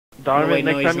Donovan,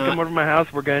 next time you come over to my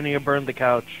house, we're gonna burn the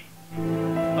couch.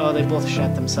 Oh, they both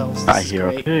shot themselves. I hear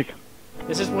a pig.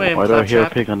 This is why I'm Why do I hear a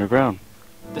pig underground?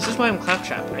 This is why I'm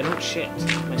claptrap. I don't shit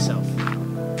myself.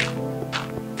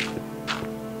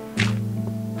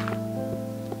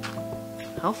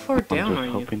 How far down are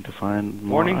you? Hoping to find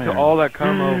more Warning iron. to all that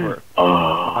come over.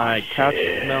 Oh, my couch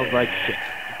smells like shit.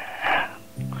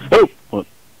 Oh! What?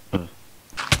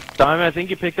 Diamond, I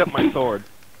think you picked up my sword.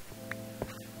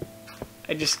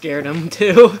 I just scared him,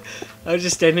 too. I was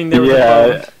just standing there with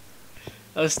a bone.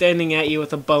 I was standing at you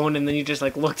with a bone, and then you just,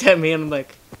 like, looked at me, and I'm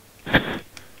like...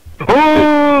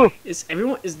 Oh! Is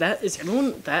everyone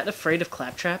that afraid of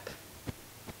Claptrap?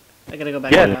 I gotta go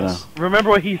back to the house.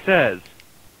 Remember what he says.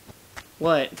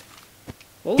 What?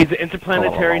 Oh. He's an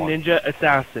interplanetary ninja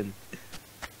assassin.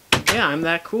 Yeah, I'm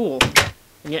that cool.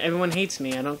 And yet everyone hates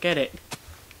me. I don't get it.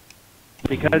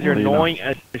 Because you're annoying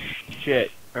as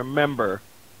shit. Remember.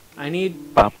 I'm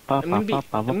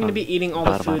gonna be eating all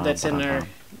the food that's in there.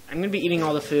 I'm gonna be eating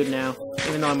all the food now,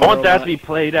 even though I'm a I want that robot. to be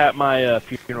played at my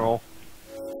funeral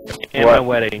and my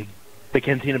wedding. The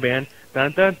Cantina band.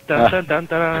 Dun dun dun dun dun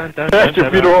dun dun. That's your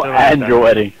funeral and your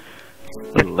wedding.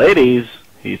 Ladies,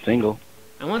 he's single.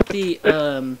 I want the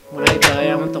when I die,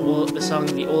 I want the song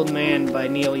 "The Old Man" by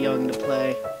Neil Young to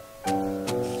play.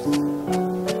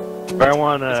 Or I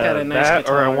want nice that,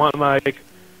 guitar. or I want my.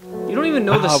 You don't even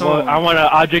know the song. I want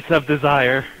Objects of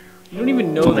Desire. You don't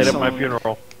even know the song. At my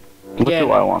funeral. What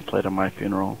do I want played at my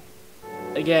funeral?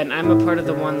 Again, I'm a part of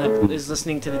the one that is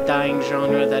listening to the dying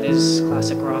genre that is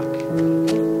classic rock.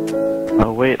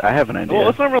 Oh wait, I have an idea. Well,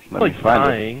 it's not really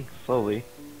dying. Slowly.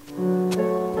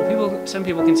 Well, some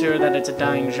people consider that it's a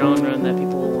dying genre, and that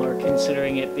people are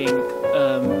considering it being,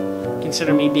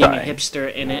 consider me being a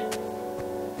hipster in it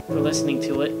for listening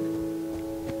to it.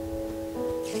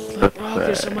 But rock,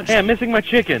 there's so much. Hey, I'm missing my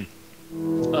chicken.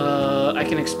 I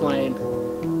can explain.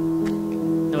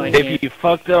 No, I can't. If you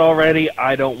fucked it already,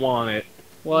 I don't want it.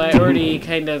 Well, I already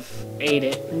kind of ate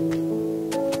it.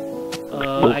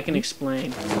 I can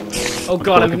explain. Oh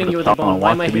god, I'm hitting you with a bone.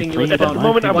 Why am I hitting you with a bone? At the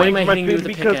moment, I'm waiting waiting for my food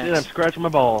because I'm scratching my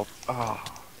balls. Oh.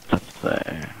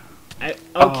 Okay.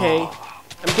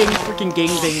 I'm getting freaking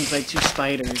gangbanged by 2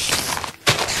 spiders.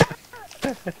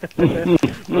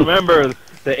 Remember,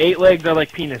 the 8 legs are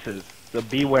like penises, so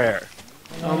beware.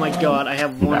 Oh my god, I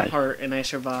have 1 heart and I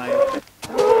survived.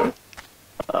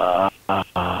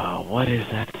 What is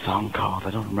that song called?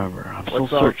 I don't remember. I'm still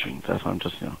What's searching. That's why I'm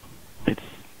just, it's...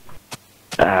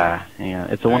 yeah,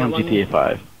 it's the one on GTA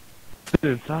 5.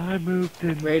 Since I moved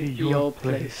into your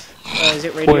place. Is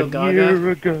it Radio Gaga? 1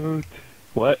 year ago.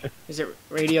 What? Is it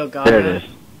Radio Gaga? There it is.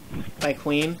 By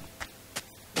Queen?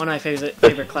 One of my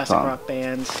favorite classic rock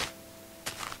bands.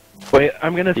 Wait,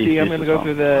 I'm gonna go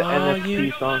through the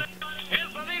NFT song.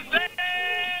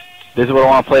 This is what I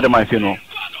want played at my funeral.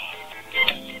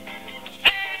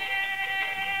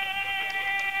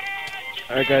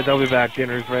 Alright guys, I'll be back.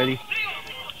 Dinner's ready.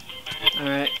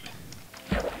 Alright.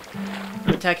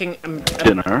 I'm attacking.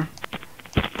 Dinner?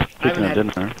 Speaking of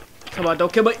dinner. Come on,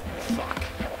 don't kill me. Fuck.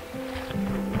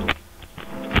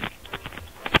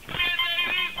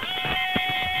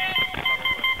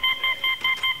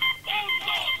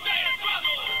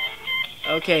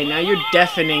 Okay, now you're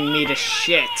deafening me to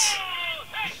shit.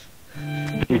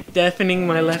 You're deafening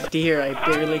my left ear. I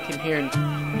barely can hear.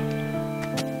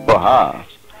 Aha.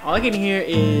 All I can hear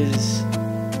is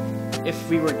if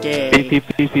we were gay. Beep,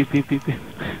 beep, beep, beep, beep, beep.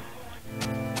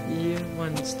 You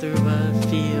once through a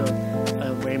field,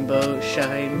 a rainbow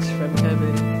shines from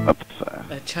heaven.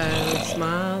 A child's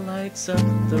smile lights up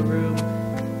the room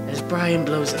as Brian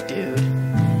blows a dude.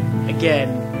 Again.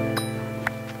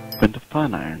 Been to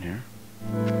find iron here.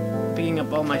 Picking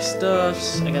up all my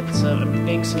stuffs. I got some. I'm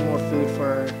making some more food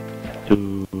for.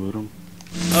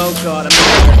 Oh god, I'm.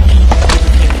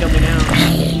 Can't kill me now.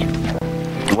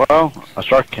 Well, a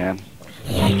shark can.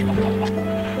 You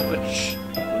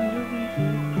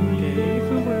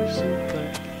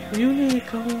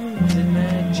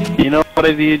know what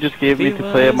idea you just gave me to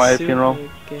play at my funeral?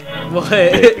 What?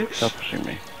 Hey, stop pushing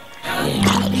me.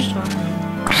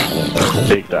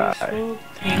 Big die.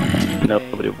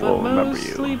 Nobody will remember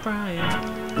you.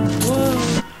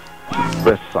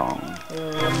 This song.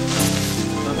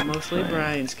 But mostly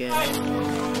Brian's gay.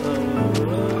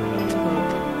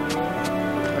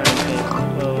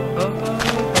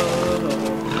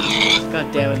 God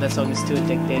damn it, that song is too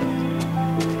addicting.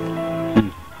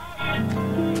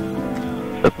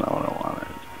 That's not what I wanted.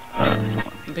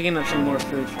 I'm picking up some more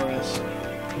food for us.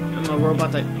 I'm a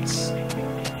robot that's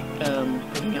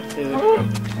picking up food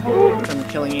from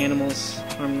killing animals,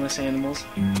 harmless animals.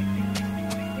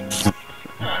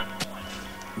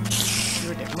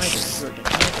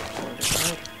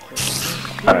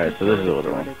 Alright, so this is the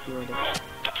older one.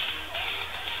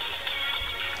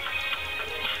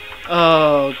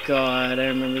 Oh god, I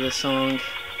remember this song.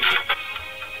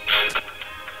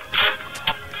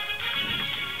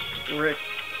 Rick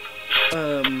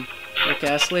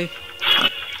Astley?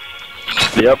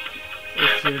 Yep.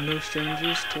 If you're no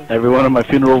strangers to... Everyone at my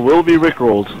funeral will be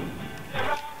rickrolled.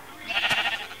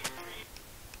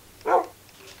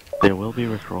 They will be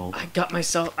rickrolled. I got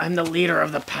myself... I'm the leader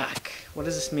of the pack. What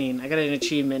does this mean? I got an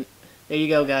achievement. There you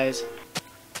go, guys.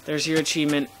 There's your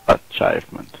achievement.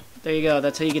 Achievement. There you go.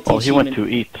 That's how you get the Oh, he achievement. went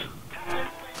to eat.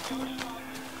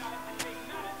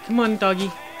 Come on,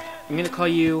 doggy. I'm gonna call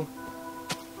you...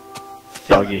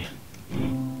 Philip. Doggy.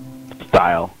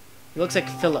 Style. He looks like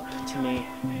Philip to me.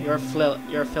 You're Philip.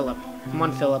 Come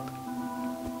on, Philip.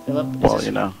 Philip. Well,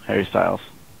 you know, Harry Styles.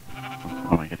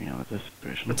 How am I getting out of this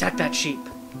situation? Attack that sheep.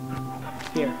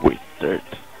 Here. Wait, dirt.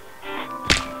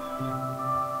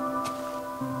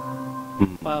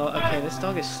 Wow. Okay, this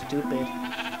dog is stupid.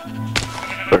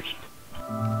 Search.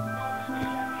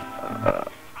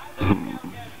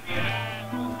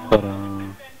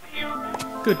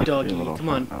 Good doggy. Come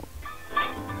on.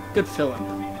 Good Philip.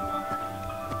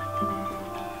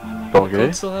 Doggy.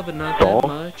 Cold still but not Dog. that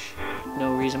much.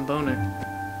 No reason boner.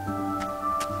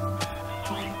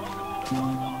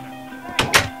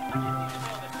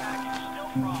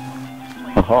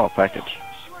 Aha, package.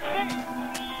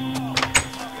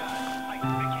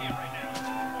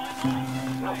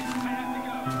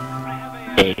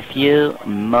 A few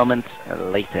moments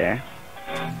later.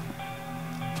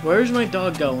 Where's my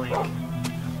dog going?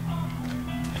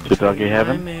 To doggy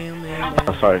heaven? My mailman.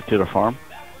 Oh, sorry, to the farm.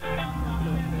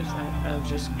 I was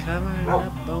just covering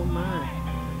up on mine.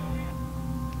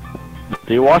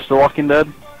 Do you watch The Walking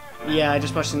Dead? Yeah, I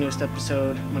just watched the newest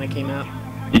episode when it came out.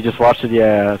 You just watched it?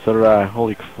 Yeah, so did I.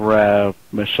 Holy crap.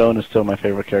 Michonne is still my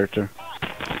favorite character.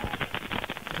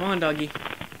 Come on, doggy.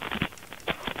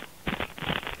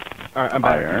 Alright, I'm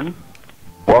back. Iron.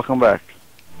 Welcome back.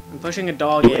 I'm pushing a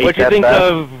dog in. What do you that think bad?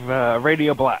 of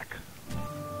Radio Black?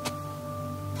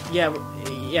 Yeah,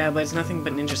 but it's nothing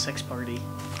but Ninja Sex Party.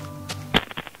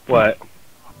 What?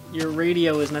 Your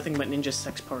radio is nothing but Ninja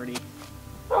Sex Party.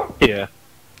 Yeah.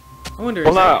 I wonder,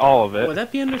 Well, is not that, all of it. would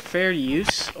that be under fair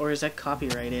use, or is that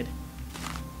copyrighted?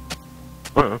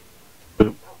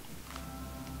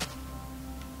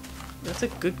 That's a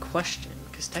good question,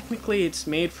 because technically it's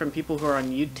made from people who are on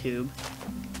YouTube.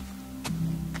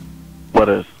 What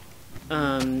is?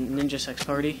 Ninja Sex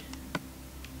Party.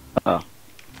 Oh.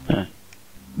 Eh.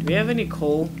 Do we have any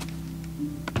coal?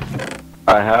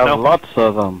 I have No. lots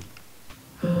of them.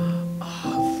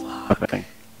 Oh, fuck. Okay.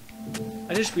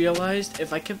 I just realized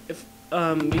if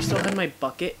we still had my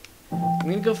bucket, I'm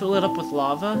gonna go fill it up with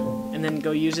lava and then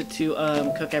go use it to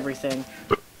cook everything.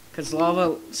 Cause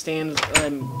lava stands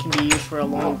can be used for a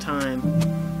long time.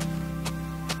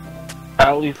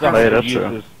 At least that's Hey, what that's it true.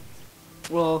 uses.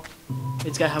 Well,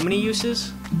 it's got how many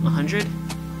uses? 100?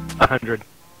 100.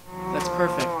 That's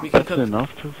perfect. We can That's cook.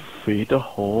 enough to feed the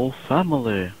whole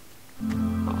family.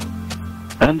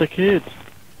 And the kids.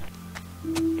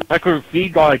 I could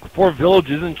feed like 4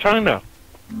 villages in China.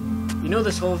 You know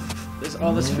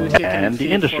all this food here can And the feed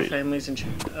 4 industry. families in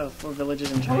 4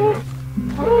 villages in China.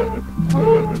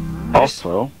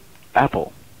 Also,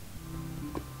 Apple.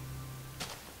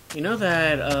 You know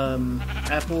that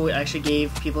Apple actually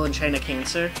gave people in China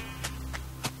cancer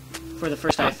for the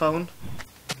first iPhone?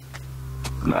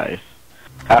 Nice.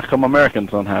 How come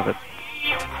Americans don't have it?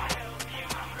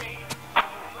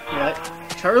 What?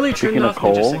 Charlie turned Speaking of off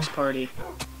Ninja coal. Sex Party.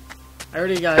 I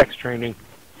already got. Sex training.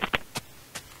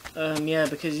 Yeah,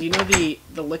 because you know the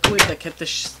liquid that kept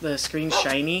the screen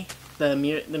shiny, the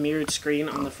mirrored screen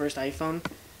on the first iPhone,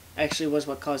 actually was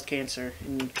what caused cancer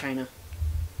in China.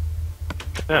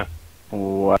 Yeah.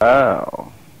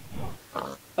 Wow.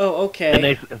 Oh, okay. And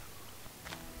they.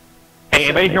 Hey,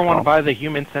 anybody here want to buy the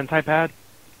human Sentai pad?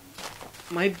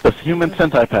 This human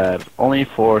Sentai pad, only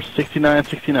for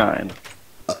 $69.69.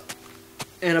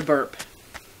 And a burp.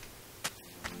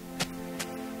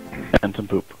 And some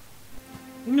poop.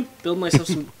 I'm gonna build myself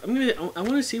some. I want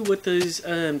to see what those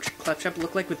claptrap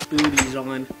look like with booties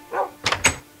on.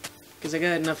 Cause I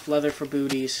got enough leather for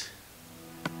booties.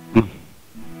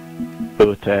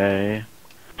 Booty.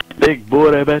 Big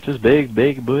booty bitches, big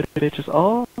booty bitches.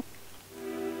 Oh.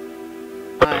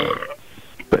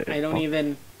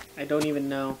 I don't even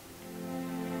know.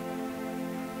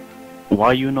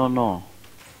 Why you no know?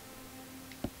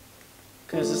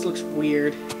 Cause this looks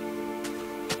weird.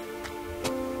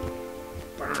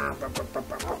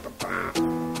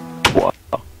 Wow.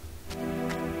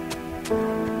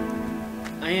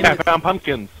 I And I found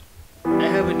pumpkins. I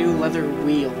have a new leather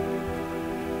wheel.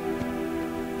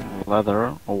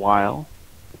 Leather a while.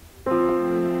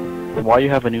 Why you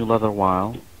have a new leather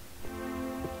while?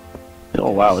 Oh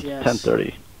wow, it's Yes.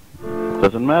 10:30.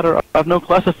 Doesn't matter. I have no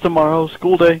classes tomorrow.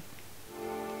 School day.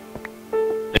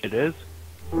 It is?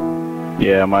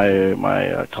 Yeah,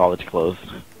 my college closed.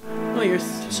 Oh,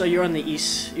 you're on the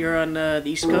east. You're on the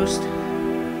East Coast,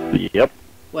 Yep.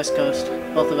 West Coast.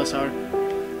 Both of us are.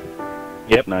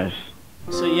 Yep. Nice.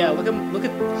 So yeah, look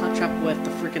at Hot Chop with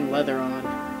the freaking leather on.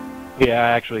 Yeah,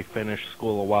 I actually finished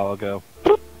school a while ago.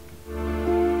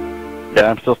 Yeah,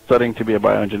 I'm still studying to be a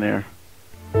bioengineer.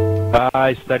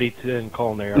 I studied in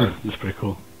culinary arts. That's pretty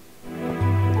cool.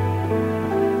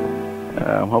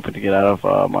 I'm hoping to get out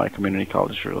of my community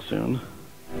college real soon.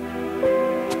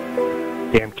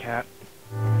 Damn cat.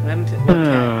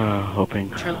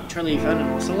 Hoping. Charlie, you found an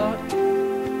ocelot?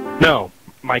 No,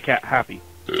 my cat Happy.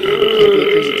 Can't be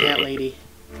a crazy cat lady.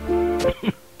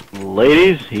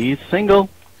 Ladies, he's single.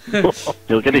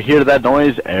 You'll get to hear that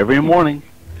noise every morning.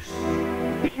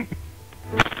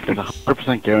 It's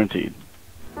 100% guaranteed.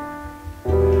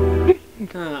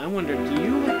 I wonder, do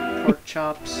you like pork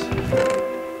chops?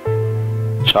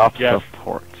 Chops Yes. of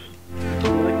pork. Do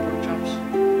you like pork chops?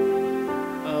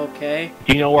 Okay.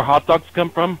 Do you know where hot dogs come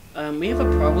from? We have a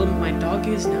problem. My dog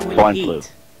is now in Swine heat. flu.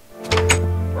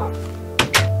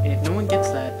 And if no one gets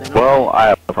that, then Well, I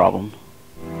have a problem.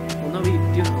 well, no, we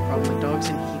do have a problem. My dog's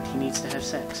in heat. He needs to have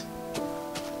sex.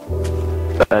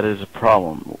 That is a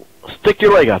problem. Stick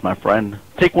your leg out, my friend.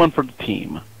 Take one for the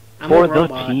team. I'm For a the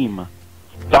robot. team.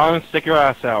 Don, stick your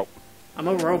ass out. I'm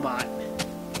a robot.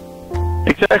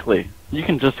 Exactly. You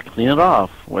can just clean it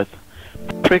off with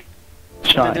prick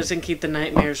That shine. doesn't keep the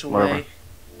nightmares Whatever. away.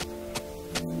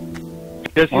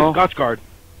 Just Well- use Scotch Guard.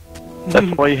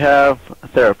 That's why you have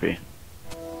therapy.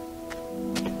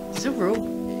 Is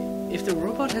if the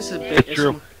robot has a bit, It's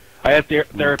true. I had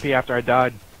therapy after I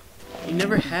died. You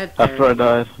never had therapy. After I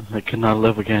died, I could not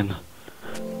live again.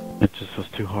 It just was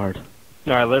too hard.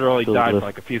 No, I literally Still died live. for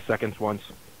like a few seconds once.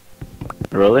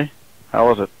 Really? How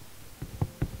was it?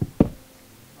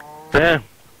 Eh,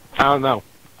 I don't know.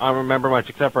 I don't remember much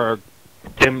except for a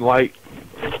dim light.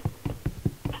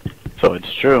 So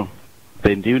it's true.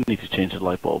 They do need to change the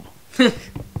light bulb.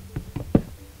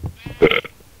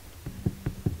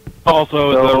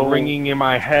 Also, So- the ringing in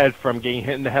my head from getting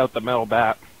hit in the head with the metal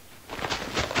bat.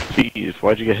 Jeez,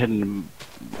 why'd you get hit in...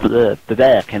 Bleh,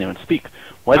 I can't even speak.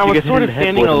 Why'd I you was get hit sort in of the head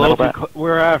standing with a a little metal too bat? we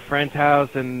were at a friend's house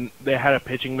and they had a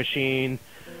pitching machine,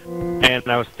 and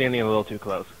I was standing a little too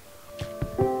close.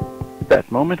 That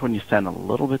moment when you stand a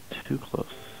little bit too close.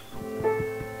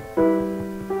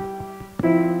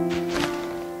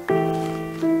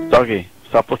 Doggy,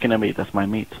 stop looking at me. That's my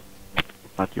meat.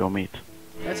 Not your meat.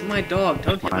 That's my dog.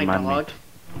 Don't hit my My dog. meat.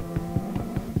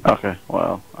 Okay,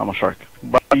 well, I'm a shark.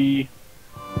 Bye.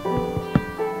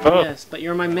 Oh. Yes, but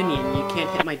you're my minion. You can't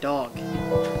hit my dog.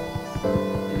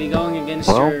 It'd be going against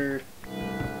Well- your...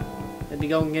 It'd be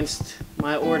going against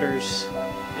my orders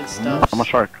and stuff. I'm a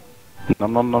shark.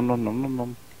 Nom nom nom nom nom nom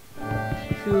nom. Oh.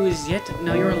 Who is yet...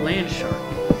 No, you're a LandShark.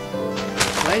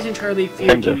 Why hasn't Charlie Same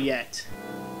feared you diff. yet?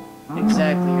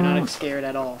 Exactly, you're not scared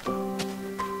at all.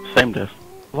 Same diff.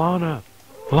 Lana!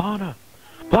 Lana!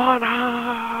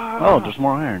 Lana! Oh, there's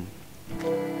more iron.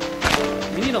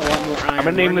 We need a lot more iron. I'm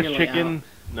gonna name We're this nearly chicken...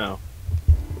 No.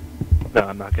 No,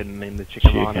 I'm not gonna name the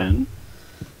chicken Lana. Chicken. out.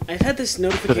 I've had this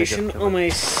notification on my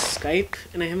Skype,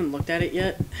 and I haven't looked at it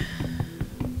yet.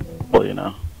 Well, you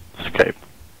know, Skype.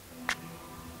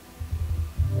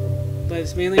 But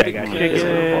it's mainly Yeah, I got because I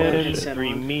haven't chicken, set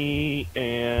 3 on. meat,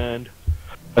 and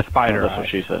a spider That's eye. what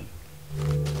she said.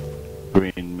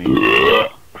 Green meat.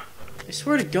 I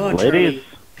swear to God, Ladies,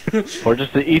 for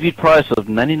just the easy price of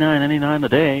 $99.99 a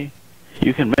day,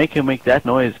 you can make that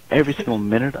noise every single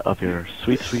minute of your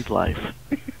sweet, sweet life.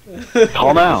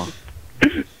 Call now.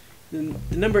 The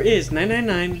number is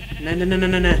 999.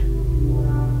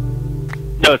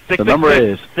 No, it's The number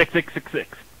is-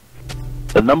 6666.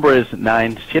 The number is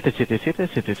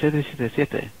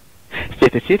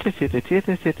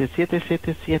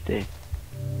 977777777777777.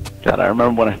 God, I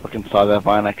remember when I fucking saw that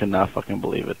Vine, I could not fucking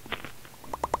believe it.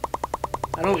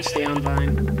 I don't stay on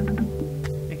Vine.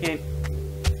 I can't.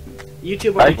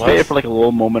 YouTube. I already stay takes- for like a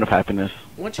little moment of happiness.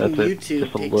 Watching That's it. YouTube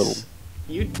Just a takes. little.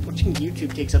 Watching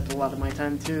YouTube takes up a lot of my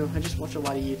time too. I just watch a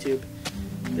lot of YouTube.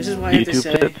 This is why I have to YouTube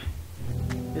say. tits.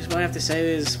 This is what I have to say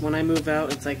is when I move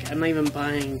out, it's like I'm not even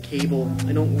buying cable.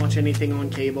 I don't watch anything on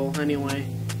cable anyway.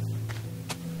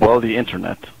 Well, the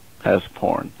internet has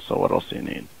porn, so what else do you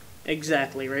need?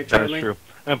 Exactly, right, That's Charlie? true.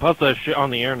 And plus, the shit on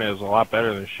the internet is a lot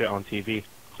better than shit on TV.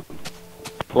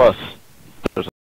 Plus, there's